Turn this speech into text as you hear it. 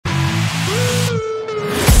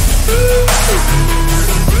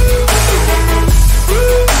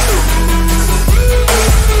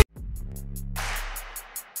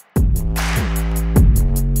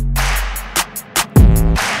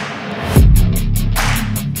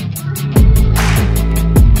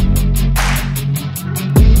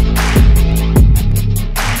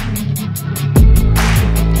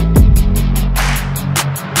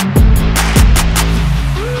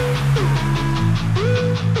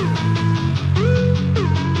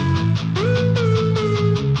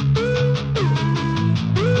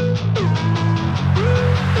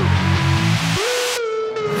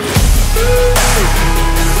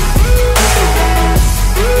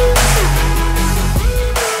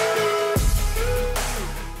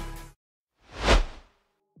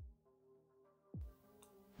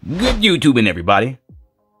Good YouTubing, everybody.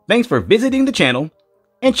 Thanks for visiting the channel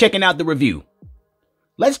and checking out the review.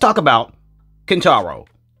 Let's talk about Kintaro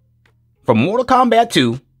from Mortal Kombat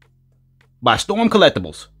 2 by Storm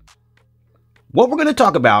Collectibles. What we're going to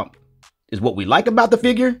talk about is what we like about the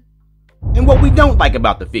figure and what we don't like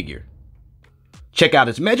about the figure. Check out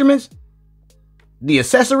its measurements, the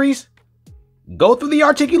accessories, go through the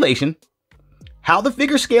articulation, how the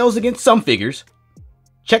figure scales against some figures,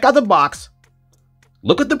 check out the box,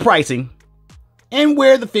 look at the pricing, and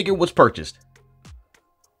where the figure was purchased.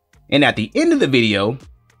 And at the end of the video,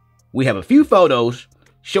 we have a few photos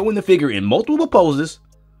showing the figure in multiple poses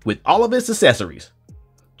with all of its accessories,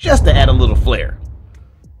 just to add a little flair.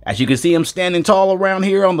 As you can see him standing tall around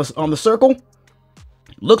here on the circle,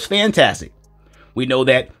 looks fantastic. We know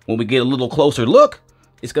that when we get a little closer look,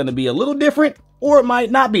 it's going to be a little different, or it might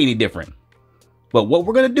not be any different. But what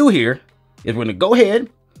we're going to do here is we're going to go ahead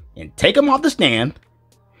and take him off the stand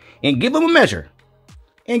and give him a measure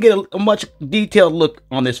and get a much detailed look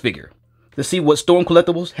on this figure to see what Storm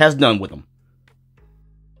Collectibles has done with him.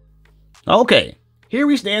 Okay, here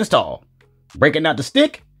he stands tall. Breaking out the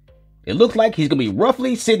stick, it looks like he's going to be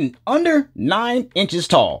roughly sitting under 9 inches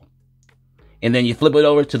tall. And then you flip it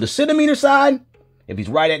over to the centimeter side. If he's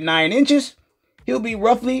right at 9 inches, he'll be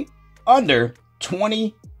roughly under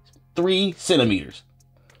 23 centimeters.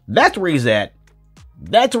 That's where he's at.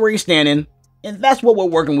 That's where he's standing. And that's what we're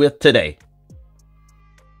working with today.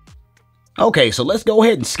 Okay, so let's go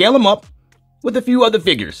ahead and scale him up with a few other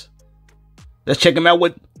figures. Let's check him out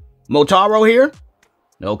with Motaro here.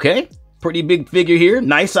 Okay, pretty big figure here,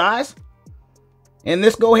 nice size. And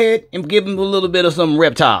let's go ahead and give him a little bit of some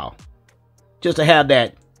reptile, just to have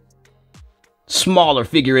that smaller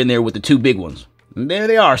figure in there with the two big ones. And there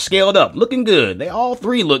they are, scaled up, looking good. They all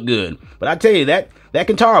three look good. But I tell you, that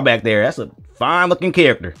Kintaro back there, that's a fine looking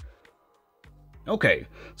character. Okay,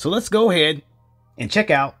 so let's go ahead and check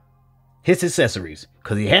out his accessories,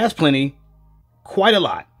 because he has plenty, quite a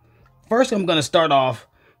lot. First, I'm going to start off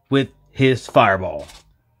with his fireball.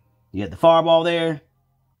 You got the fireball there.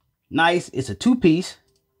 Nice. It's a two-piece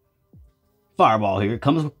fireball here. It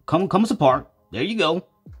comes apart. There you go.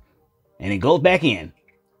 And it goes back in.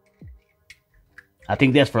 I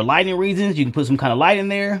think that's for lighting reasons. You can put some kind of light in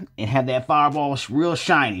there and have that fireball real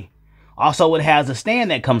shiny. Also, it has a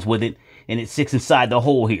stand that comes with it, and it sits inside the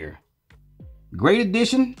hole here. Great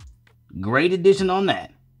addition on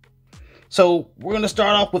that. So we're going to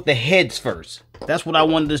start off with the heads first. That's what I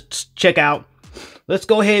wanted to check out. Let's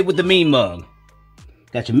go ahead with the mean mug.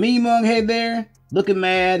 Got your mean mug head there, looking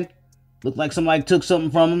mad. Looked like somebody took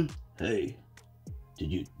something from him. Hey,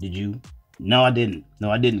 did you? No, I didn't,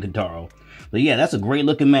 Kintaro. But yeah, that's a great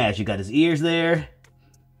looking mask. You got his ears there.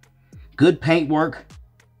 Good paint work.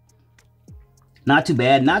 Not too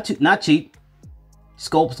bad, not cheap.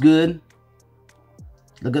 Sculpt's good.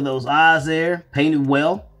 Look at those eyes there, painted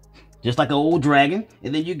well, just like an old dragon.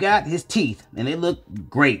 And then you got his teeth, and they look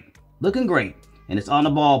great, looking great. And it's on the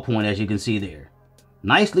ball point, as you can see there.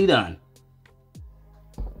 Nicely done.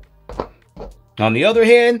 On the other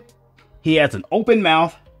head, he has an open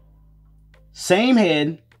mouth, same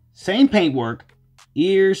head, same paintwork,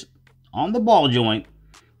 ears on the ball joint.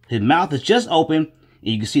 His mouth is just open, and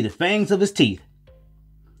you can see the fangs of his teeth.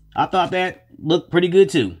 I thought that looked pretty good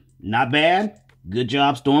too. Not bad. Good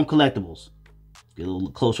job, Storm Collectibles. Get a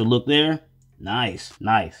little closer look there. Nice,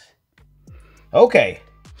 nice. Okay,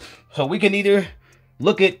 so we can either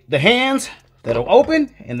look at the hands that are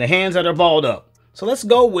open and the hands that are balled up. So let's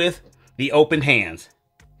go with the open hands.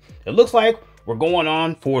 It looks like we're going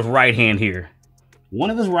on for his right hand here. One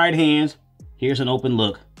of his right hands, here's an open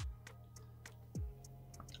look.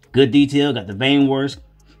 Good detail, got the vein works,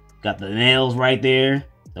 got the nails right there,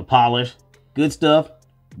 the polish. Good stuff,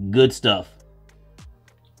 good stuff.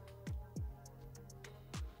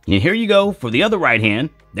 And here you go for the other right hand.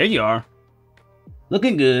 There you are.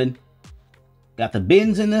 Looking good. Got the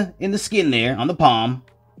bends in the skin there on the palm.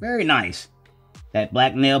 Very nice. That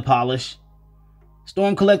black nail polish.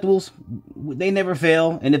 Storm Collectibles, they never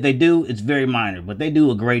fail. And if they do, it's very minor. But they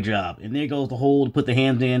do a great job. And there goes the hole to put the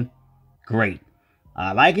hands in. Great.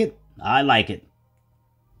 I like it. I like it.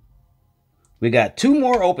 We got two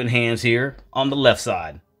more open hands here on the left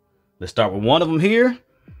side. Let's start with one of them here.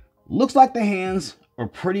 Looks like the hands are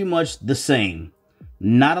pretty much the same.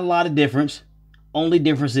 Not a lot of difference. Only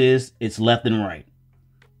difference is it's left and right.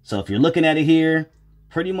 So if you're looking at it here,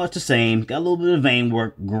 pretty much the same. Got a little bit of vein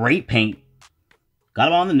work. Great paint. Got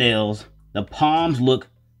it on the nails. The palms look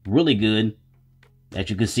really good, as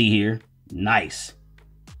you can see here. Nice.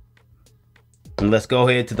 And let's go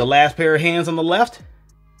ahead to the last pair of hands on the left.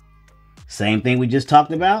 Same thing we just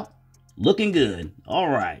talked about. Looking good. All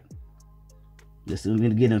right. Just I'm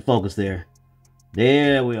gonna get in focus there.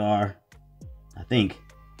 There we are. I think.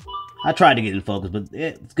 I tried to get in focus, but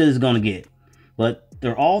it's good as it's gonna get. But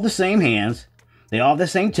they're all the same hands. They all have the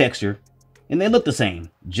same texture. And they look the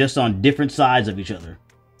same, just on different sides of each other.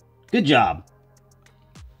 Good job.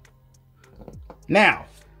 Now,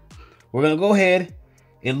 we're gonna go ahead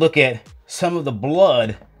and look at some of the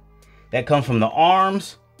blood that comes from the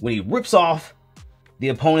arms when he rips off the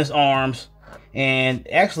opponent's arms.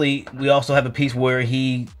 And actually, we also have a piece where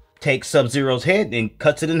he takes Sub-Zero's head and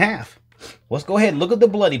cuts it in half. Let's go ahead and look at the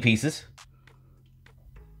bloody pieces.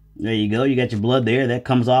 There you go. You got your blood there. That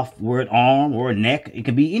comes off where an arm or a neck. It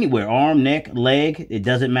could be anywhere. Arm, neck, leg. It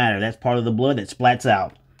doesn't matter. That's part of the blood that splats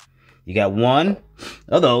out. You got one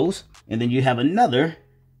of those. And then you have another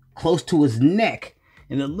close to his neck.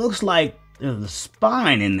 And it looks like there's a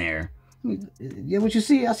spine in there. Yeah, what you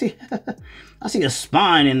see? I see I see a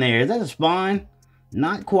spine in there. Is that a spine?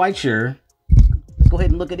 Not quite sure. Let's go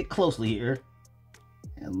ahead and look at it closely here.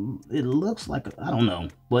 It looks like I don't know,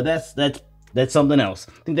 but that's something else.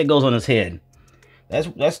 I think that goes on his head.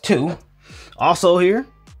 That's two. Also here,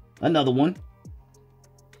 another one.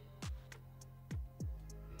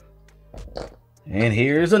 And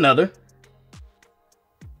here's another.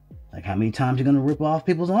 Like, how many times you gonna rip off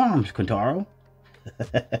people's arms, Kintaro?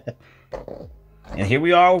 And here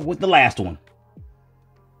we are with the last one.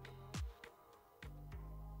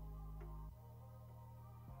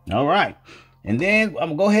 All right. And then I'm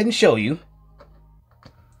gonna go ahead and show you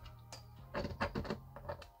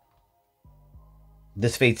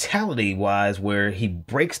this fatality wise where he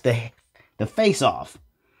breaks the face off.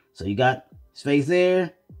 So you got his face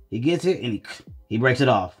there, he gets it and he breaks it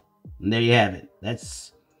off. And there you have it.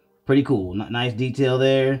 That's pretty cool. Nice detail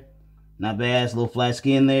there. Not bad. It's a little flat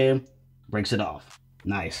skin there. Breaks it off.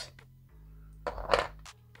 Nice.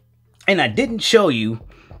 And I didn't show you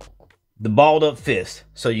the balled up fist.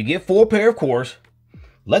 So you get 4 pair, of course.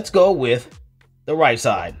 Let's go with the right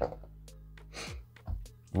side.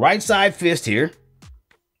 Right side fist here.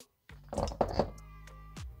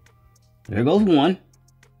 There goes one.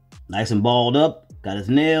 Nice and balled up. Got his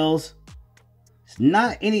nails. It's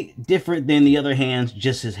not any different than the other hands.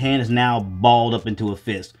 Just his hand is now balled up into a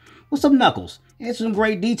fist. With some knuckles. And some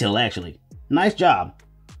great detail, actually. Nice job.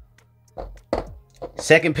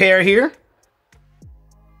 Second pair here.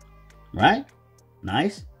 Right?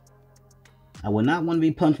 Nice. I would not want to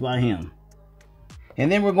be punched by him.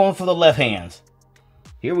 And then we're going for the left hands.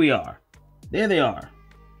 Here we are. There they are.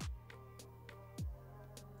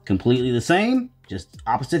 Completely the same, just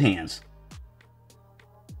opposite hands.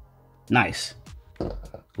 Nice.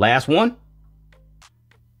 Last one.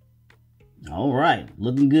 All right.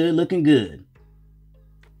 Looking good, looking good.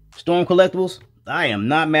 Storm Collectibles, I am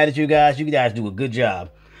not mad at you guys. You guys do a good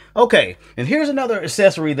job. Okay, and here's another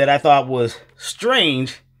accessory that I thought was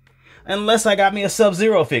strange, unless I got me a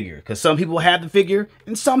Sub-Zero figure, because some people have the figure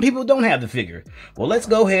and some people don't have the figure. Well, let's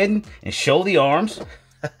go ahead and show the arms.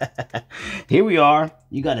 Here we are.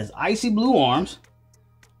 You got his icy blue arms,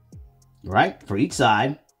 right, for each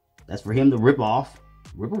side. That's for him to rip off,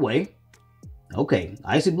 rip away. Okay,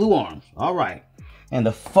 icy blue arms. All right. And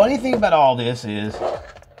the funny thing about all this is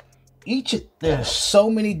there's so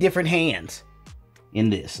many different hands in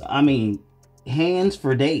this. I mean, hands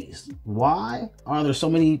for days. Why are there so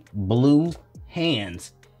many blue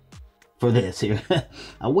hands for this here?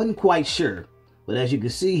 I wasn't quite sure, but as you can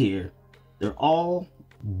see here, they're all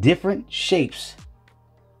different shapes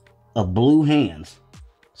of blue hands.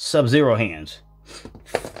 Sub-Zero hands.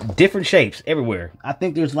 Different shapes everywhere. I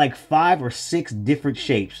think there's like 5 or 6 different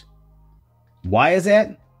shapes. Why is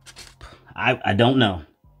that? I don't know.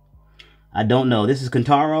 I don't know. This is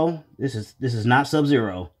Kintaro. This is not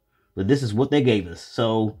Sub-Zero, but this is what they gave us.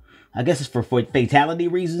 So I guess it's for fatality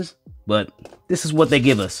reasons, but this is what they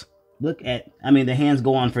give us. Look at, I mean, the hands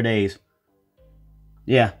go on for days.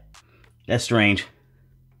 Yeah, that's strange.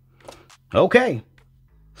 Okay,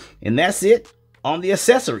 and that's it on the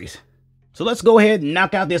accessories. So let's go ahead and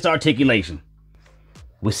knock out this articulation.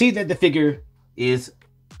 We see that the figure is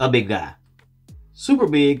a big guy. Super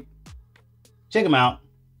big. Check him out.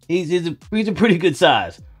 He's a pretty good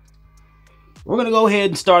size. We're going to go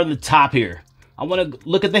ahead and start on the top here. I want to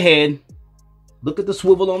look at the head. Look at the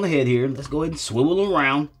swivel on the head here. Let's go ahead and swivel him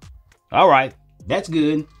around. All right. That's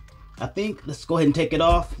good. I think let's go ahead and take it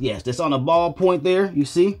off. Yes, that's on a ball point there. You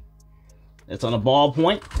see? That's on a ball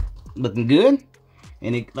point. Looking good.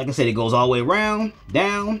 And it, like I said, it goes all the way around,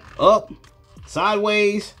 down, up,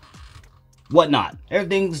 sideways, whatnot.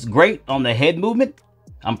 Everything's great on the head movement.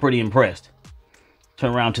 I'm pretty impressed.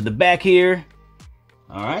 Turn around to the back here.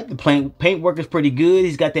 All right, the paint work is pretty good.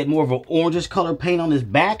 He's got that more of an orangish color paint on his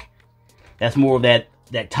back. That's more of that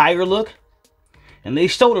tiger look. And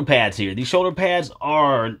these shoulder pads here. These shoulder pads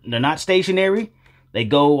they're not stationary. They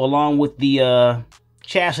go along with the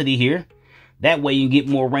chastity here. That way you can get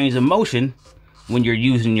more range of motion when you're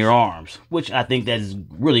using your arms, which I think that is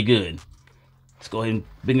really good. Let's go ahead and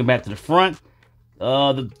bring it back to the front.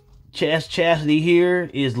 The chastity here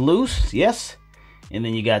is loose, yes. And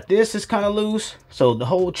then you got this is kind of loose. So the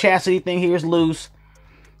whole chastity thing here is loose.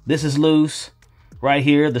 This is loose. Right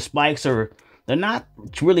here, the spikes they're not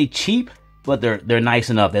really cheap, but they're nice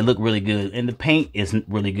enough. They look really good. And the paint isn't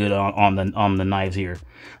really good on the knives here.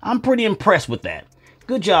 I'm pretty impressed with that.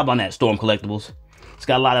 Good job on that, Storm Collectibles. It's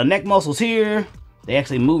got a lot of neck muscles here. They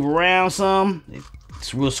actually move around some.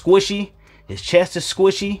 It's real squishy. His chest is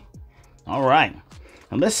squishy. All right.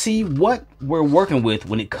 Now let's see what we're working with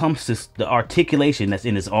when it comes to the articulation that's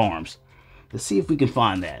in his arms. Let's see if we can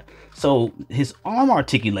find that. So his arm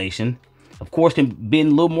articulation, of course, can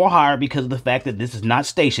bend a little more higher because of the fact that this is not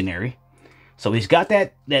stationary. So he's got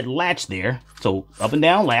that latch there. So up and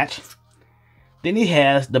down latch. Then he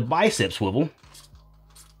has the bicep swivel.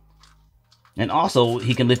 And also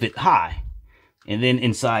he can lift it high. And then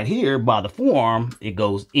inside here by the forearm, it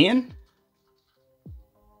goes in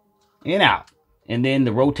and out. And then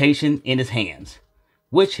the rotation in his hands,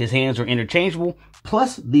 which his hands are interchangeable.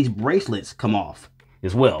 Plus these bracelets come off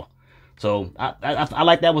as well. So I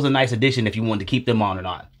like that was a nice addition if you wanted to keep them on or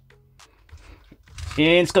not.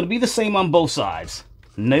 And it's going to be the same on both sides.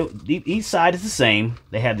 No, each side is the same.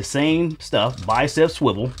 They have the same stuff, bicep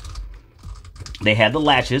swivel. They have the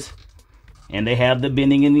latches and they have the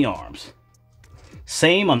bending in the arms.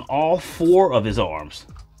 Same on all 4 of his arms.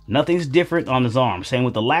 Nothing's different on his arms. Same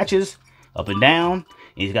with the latches. Up and down, and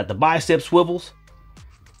he's got the bicep swivels,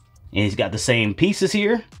 and he's got the same pieces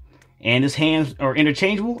here, and his hands are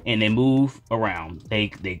interchangeable and they move around.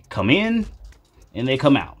 They come in and they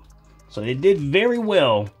come out. So they did very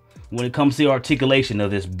well when it comes to the articulation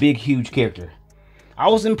of this big huge character. I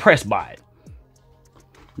was impressed by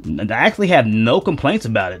it. I actually have no complaints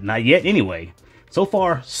about it, not yet anyway. So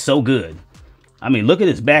far so good. I mean, look at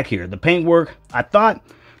his back here, the paint work. I thought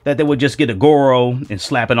that they would just get a Goro and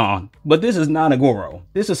slap it on. But this is not a Goro.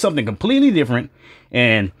 This is something completely different.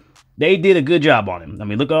 And they did a good job on him. I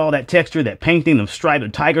mean, look at all that texture, that painting, the stripe, the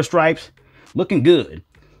tiger stripes. Looking good.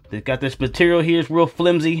 They got this material here. It's real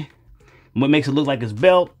flimsy. What makes it look like his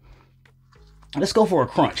belt. Let's go for a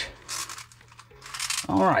crunch.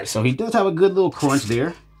 All right, so he does have a good little crunch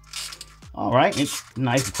there. All right, it's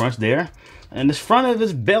nice crunch there. And this front of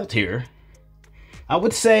his belt here, I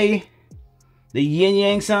would say the yin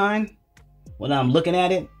yang sign, when I'm looking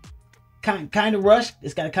at it, kind of rushed.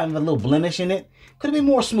 It's got kind of a little blemish in it. Could have been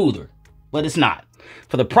more smoother, but it's not.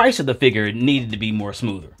 For the price of the figure, it needed to be more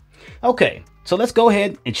smoother. Okay, so let's go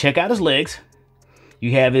ahead and check out his legs.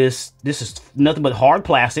 You have this is nothing but hard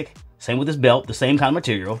plastic. Same with his belt, the same kind of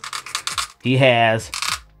material. He has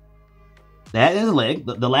that in his leg,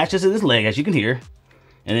 the latches in his leg, as you can hear.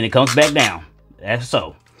 And then it comes back down, as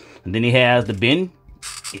so. And then he has the bend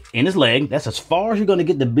in his leg. That's as far as you're going to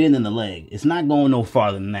get the bend in the leg. It's not going no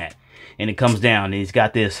farther than that. And it comes down, and he's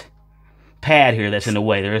got this pad here that's in the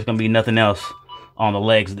way. There's going to be nothing else on the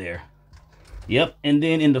legs there. Yep. And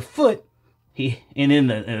then in the foot, in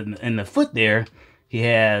the foot there, he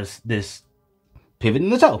has this pivot in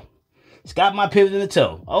the toe. It's got my pivot in the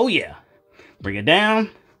toe. Oh yeah. Bring it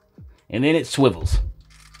down, and then it swivels.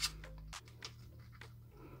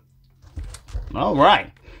 All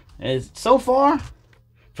right. And so far,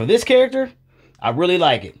 for this character, I really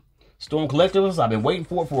like it. Storm Collectibles, I've been waiting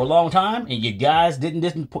for it for a long time, and you guys didn't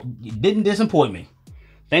disappoint me.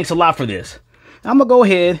 Thanks a lot for this. I'm going to go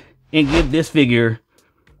ahead and give this figure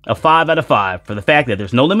a 5 out of 5 for the fact that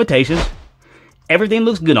there's no limitations. Everything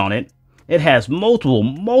looks good on it. It has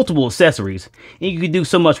multiple accessories, and you can do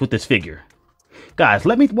so much with this figure. Guys,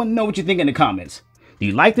 let me know what you think in the comments. Do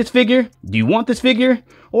you like this figure? Do you want this figure?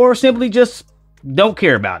 Or simply just don't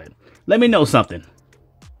care about it? Let me know something.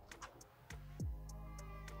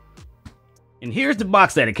 And here's the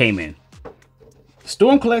box that it came in.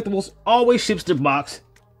 Storm Collectibles always ships their box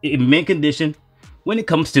in mint condition when it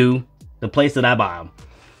comes to the place that I buy them.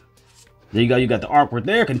 There you go. You got the artwork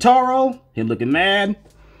there. Kintaro. Him looking mad.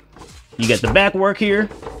 You got the back work here.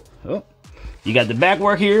 Oh, you got the back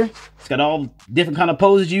work here. It's got all different kind of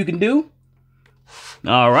poses you can do.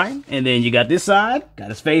 All right. And then you got this side. Got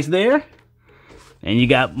his face there. And you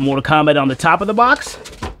got Mortal Kombat on the top of the box.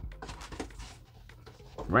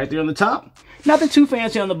 Right there on the top. Nothing too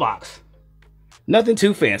fancy on the box. Nothing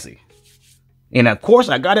too fancy. And of course,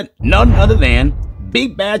 I got it none other than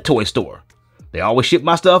Big Bad Toy Store. They always ship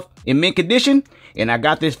my stuff in mint condition, and I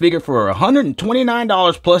got this figure for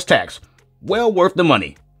 $129 plus tax. Well worth the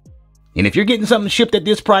money. And if you're getting something shipped at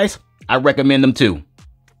this price, I recommend them too.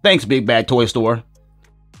 Thanks, Big Bad Toy Store.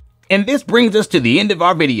 And this brings us to the end of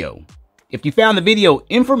our video. If you found the video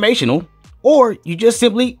informational, or you just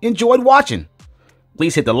simply enjoyed watching,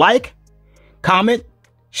 please hit the like, comment,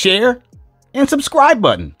 share, and subscribe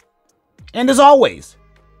button. And as always,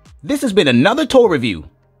 this has been another toy review.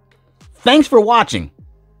 Thanks for watching.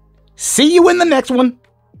 See you in the next one.